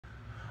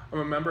I'm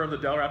a member of the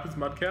Del Rapids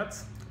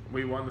Mudcats.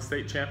 We won the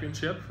state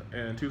championship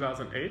in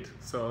 2008,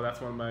 so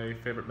that's one of my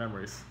favorite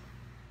memories.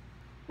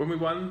 When we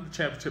won the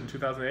championship in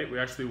 2008, we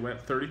actually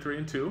went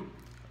 33-2.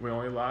 We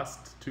only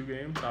lost 2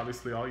 games,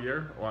 obviously, all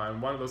year.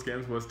 And one of those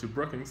games was to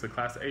Brookings, the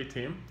Class A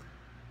team.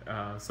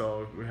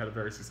 So we had a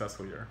very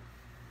successful year.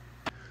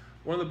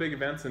 One of the big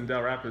events in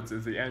Del Rapids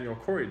is the annual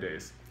Corey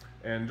Days.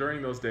 And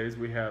during those days,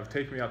 we have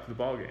Take Me Out to the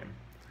Ball Game.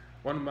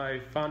 One of my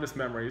fondest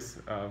memories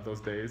of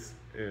those days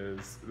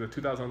is the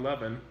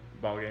 2011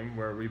 ball game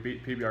where we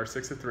beat PBR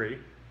 6-3,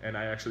 and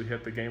I actually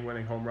hit the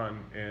game-winning home run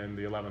in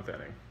the 11th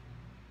inning.